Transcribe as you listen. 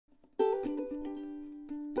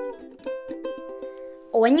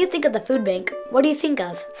When you think of the food bank, what do you think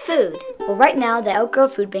of? Food. Well, right now, the Elk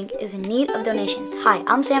Grove Food Bank is in need of donations. Hi,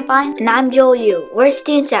 I'm Sam Fine. And I'm Joel Yu. We're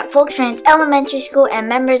students at Folk Trans Elementary School and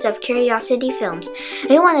members of Curiosity Films.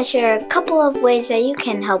 We want to share a couple of ways that you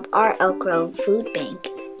can help our Elk Grove Food Bank.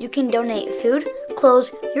 You can donate food,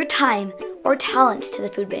 clothes, your time, or talents to the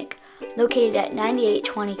food bank, located at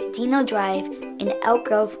 9820 Dino Drive in Elk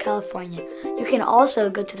Grove, California. You can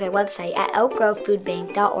also go to their website at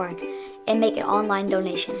elkgrovefoodbank.org and make an online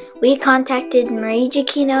donation. We contacted Marie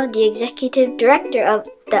Giacchino, the executive director of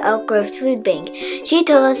the Elk Grove Food Bank. She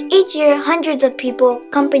told us each year hundreds of people,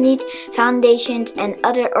 companies, foundations, and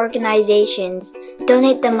other organizations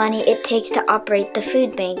donate the money it takes to operate the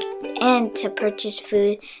food bank and to purchase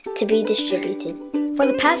food to be distributed. For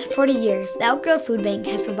the past 40 years, the Elk Grove Food Bank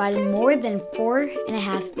has provided more than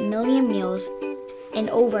 4.5 million meals and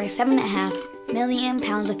over 7.5 million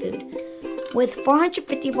pounds of food. With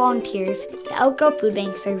 450 volunteers, the Elk Grove Food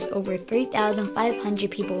Bank serves over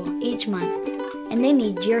 3,500 people each month, and they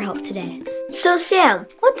need your help today. So Sam,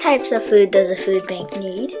 what types of food does a food bank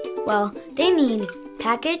need? Well, they need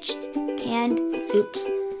packaged, canned soups,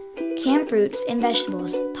 canned fruits and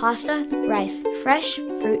vegetables, pasta, rice, fresh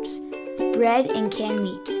fruits, bread, and canned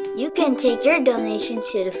meats. You can take your donations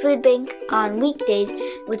to the food bank on weekdays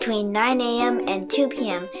between 9 a.m. and 2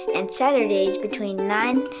 p.m. and Saturdays between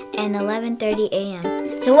 9 and 11:30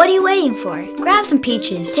 a.m. So what are you waiting for? Grab some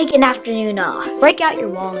peaches, Take an afternoon off, break out your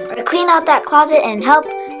wallet, or clean out that closet and help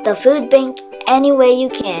the food bank any way you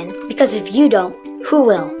can. because if you don't, who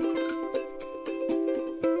will?